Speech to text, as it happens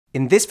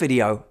In this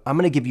video, I'm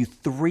going to give you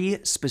 3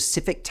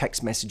 specific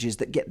text messages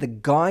that get the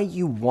guy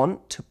you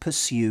want to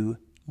pursue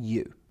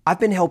you. I've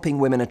been helping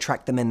women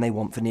attract the men they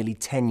want for nearly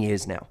 10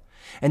 years now.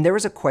 And there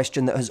is a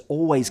question that has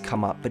always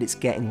come up, but it's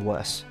getting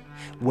worse.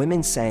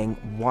 Women saying,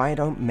 why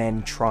don't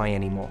men try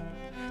anymore?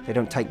 They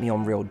don't take me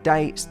on real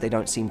dates, they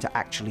don't seem to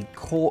actually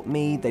court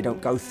me, they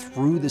don't go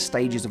through the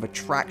stages of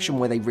attraction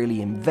where they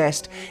really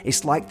invest.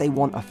 It's like they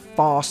want a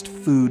fast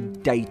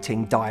food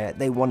dating diet.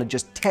 They want to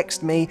just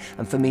text me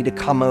and for me to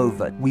come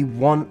over. We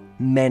want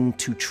men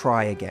to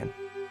try again.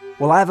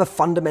 Well, I have a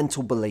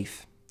fundamental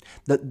belief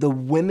that the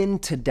women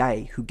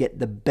today who get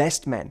the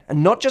best men,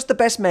 and not just the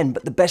best men,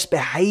 but the best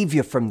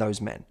behavior from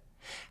those men,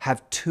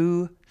 have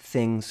 2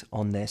 things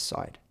on their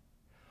side.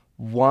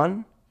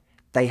 1,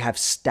 they have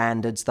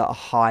standards that are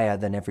higher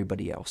than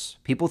everybody else.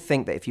 People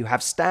think that if you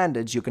have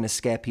standards, you're going to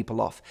scare people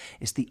off.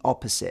 It's the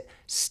opposite.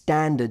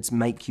 Standards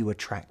make you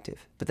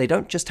attractive. But they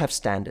don't just have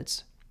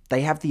standards.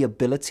 They have the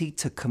ability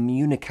to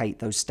communicate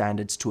those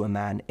standards to a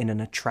man in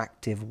an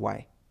attractive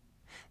way.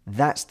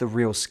 That's the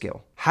real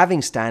skill.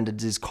 Having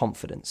standards is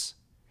confidence.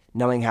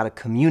 Knowing how to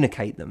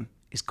communicate them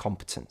is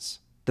competence.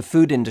 The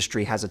food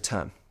industry has a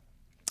term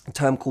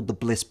called the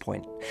bliss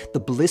point. The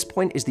bliss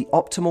point is the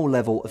optimal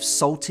level of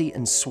salty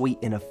and sweet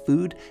in a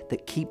food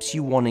that keeps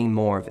you wanting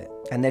more of it.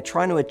 And they're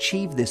trying to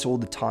achieve this all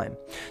the time.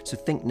 So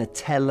think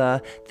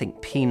Nutella,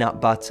 think peanut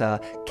butter,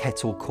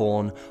 kettle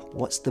corn.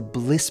 What's the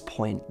bliss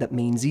point? That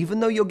means even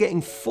though you're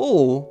getting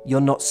full,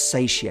 you're not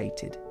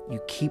satiated.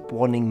 You keep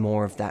wanting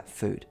more of that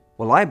food.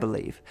 Well, I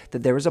believe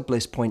that there is a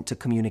bliss point to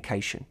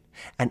communication,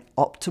 an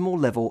optimal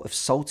level of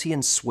salty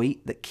and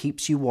sweet that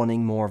keeps you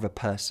wanting more of a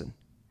person.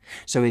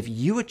 So if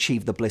you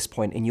achieve the bliss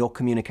point in your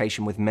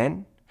communication with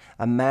men,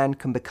 a man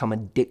can become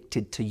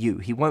addicted to you.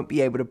 He won't be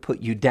able to put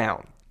you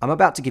down. I'm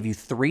about to give you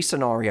 3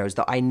 scenarios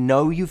that I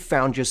know you've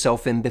found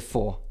yourself in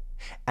before,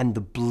 and the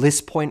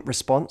bliss point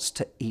response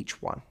to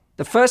each one.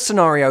 The first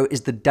scenario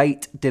is the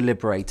date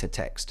deliberator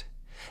text.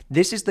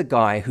 This is the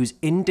guy who's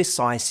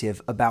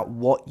indecisive about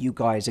what you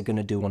guys are going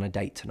to do on a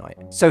date tonight.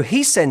 So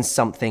he sends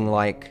something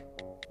like,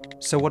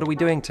 "So what are we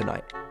doing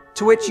tonight?"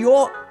 To which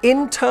your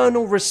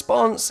internal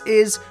response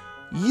is,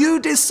 "You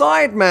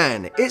decide,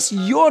 man. It's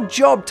your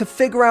job to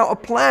figure out a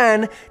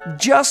plan.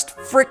 Just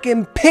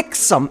frickin' pick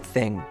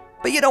something."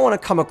 But you don't want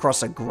to come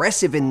across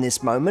aggressive in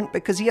this moment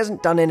because he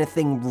hasn't done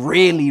anything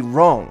really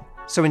wrong.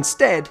 So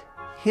instead,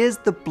 here's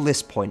the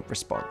bliss point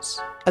response.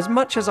 "As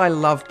much as I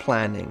love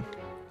planning,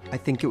 I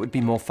think it would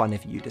be more fun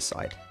if you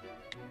decide."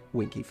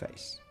 Winky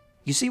face.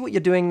 You see what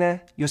you're doing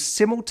there? You're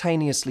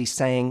simultaneously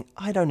saying,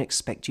 I don't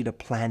expect you to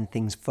plan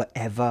things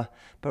forever,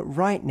 but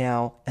right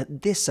now,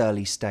 at this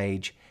early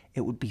stage,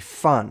 it would be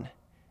fun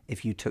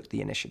if you took the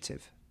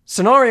initiative.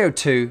 Scenario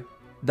 2,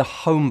 the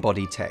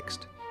homebody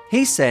text.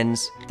 He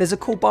sends, "There's a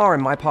cool bar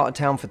in my part of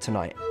town for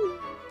tonight."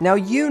 Now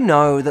you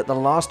know that the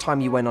last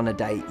time you went on a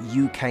date,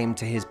 you came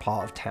to his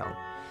part of town.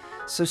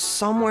 So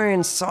somewhere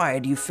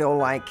inside you feel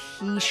like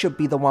he should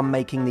be the one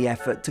making the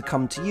effort to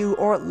come to you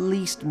or at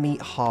least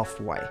meet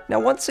halfway. Now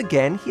once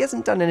again, he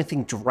hasn't done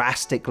anything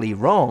drastically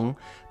wrong,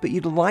 but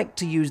you'd like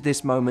to use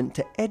this moment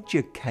to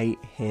educate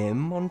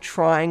him on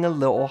trying a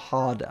little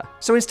harder.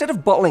 So instead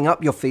of bottling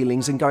up your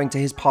feelings and going to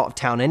his part of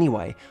town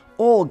anyway,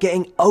 or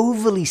getting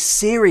overly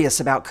serious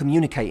about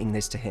communicating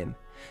this to him,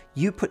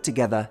 you put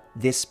together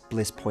this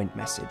bliss point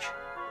message.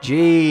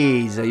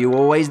 "Geez, are you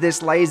always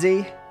this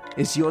lazy?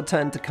 It's your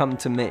turn to come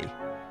to me."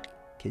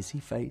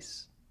 Kissy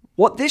face.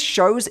 What this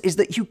shows is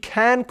that you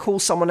can call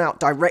someone out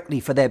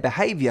directly for their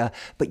behavior,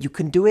 but you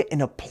can do it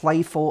in a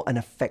playful and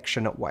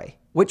affectionate way.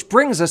 Which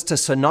brings us to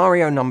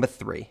scenario number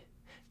 3,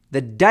 the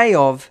day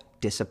of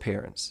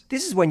disappearance.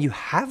 This is when you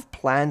have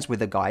plans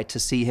with a guy to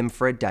see him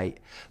for a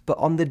date, but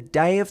on the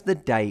day of the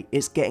date,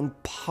 it's getting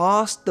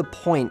past the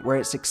point where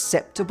it's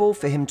acceptable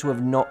for him to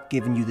have not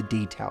given you the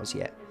details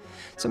yet.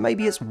 So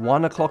maybe it's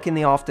 1 o'clock in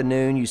the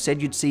afternoon, you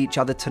said you'd see each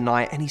other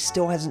tonight, and he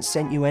still hasn't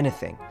sent you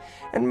anything.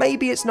 And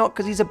maybe it's not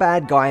because he's a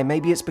bad guy,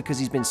 maybe it's because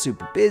he's been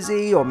super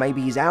busy, or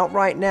maybe he's out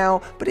right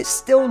now, but it's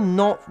still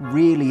not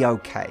really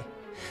okay.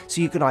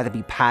 So you can either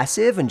be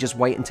passive and just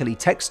wait until he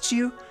texts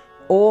you,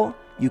 or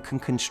you can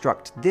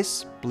construct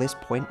this bliss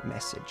point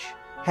message.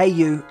 "Hey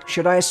you,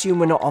 should I assume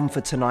we're not on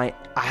for tonight?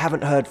 I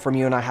haven't heard from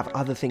you and I have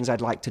other things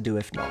I'd like to do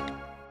if not."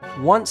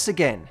 Once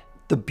again,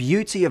 the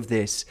beauty of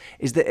this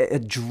is that it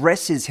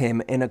addresses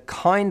him in a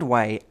kind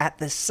way at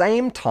the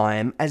same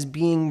time as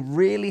being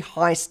really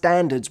high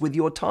standards with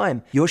your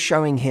time. You're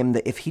showing him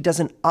that if he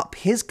doesn't up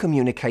his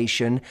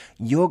communication,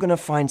 you're going to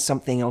find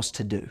something else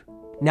to do.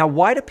 Now,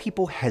 why do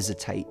people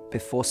hesitate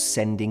before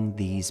sending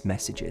these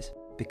messages?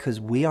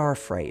 Because we are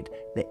afraid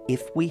that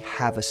if we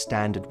have a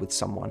standard with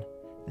someone,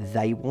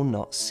 they will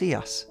not see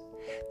us,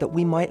 that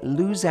we might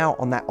lose out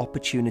on that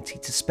opportunity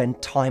to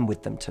spend time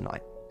with them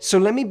tonight. So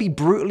let me be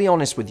brutally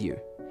honest with you.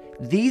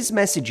 These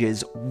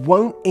messages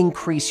won't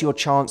increase your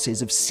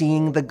chances of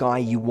seeing the guy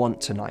you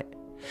want tonight,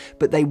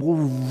 but they will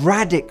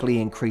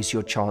radically increase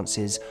your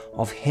chances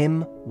of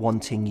him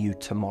wanting you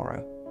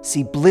tomorrow.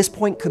 See, bliss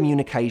point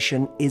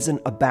communication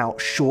isn't about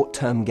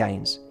short-term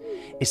gains.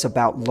 It's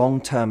about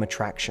long-term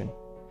attraction.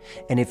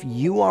 And if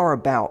you are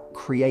about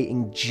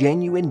creating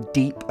genuine,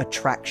 deep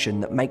attraction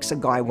that makes a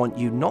guy want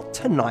you not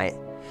tonight,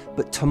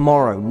 but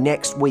tomorrow,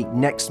 next week,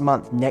 next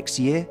month, next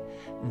year,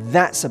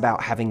 that's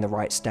about having the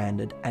right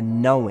standard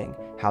and knowing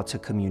how to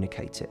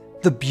communicate it.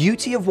 The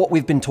beauty of what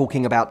we've been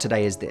talking about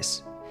today is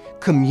this: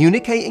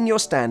 communicating your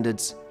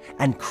standards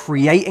and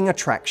creating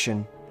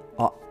attraction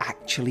are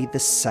actually the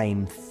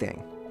same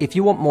thing. If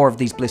you want more of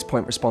these bliss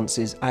point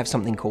responses, I have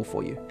something cool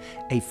for you.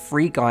 A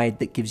free guide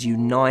that gives you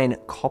 9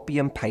 copy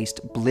and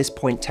paste bliss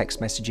point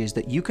text messages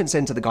that you can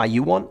send to the guy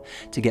you want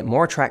to get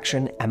more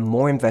attraction and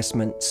more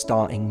investment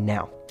starting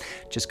now.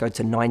 Just go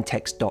to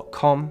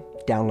 9text.com,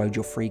 download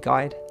your free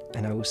guide,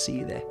 and I will see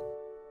you there.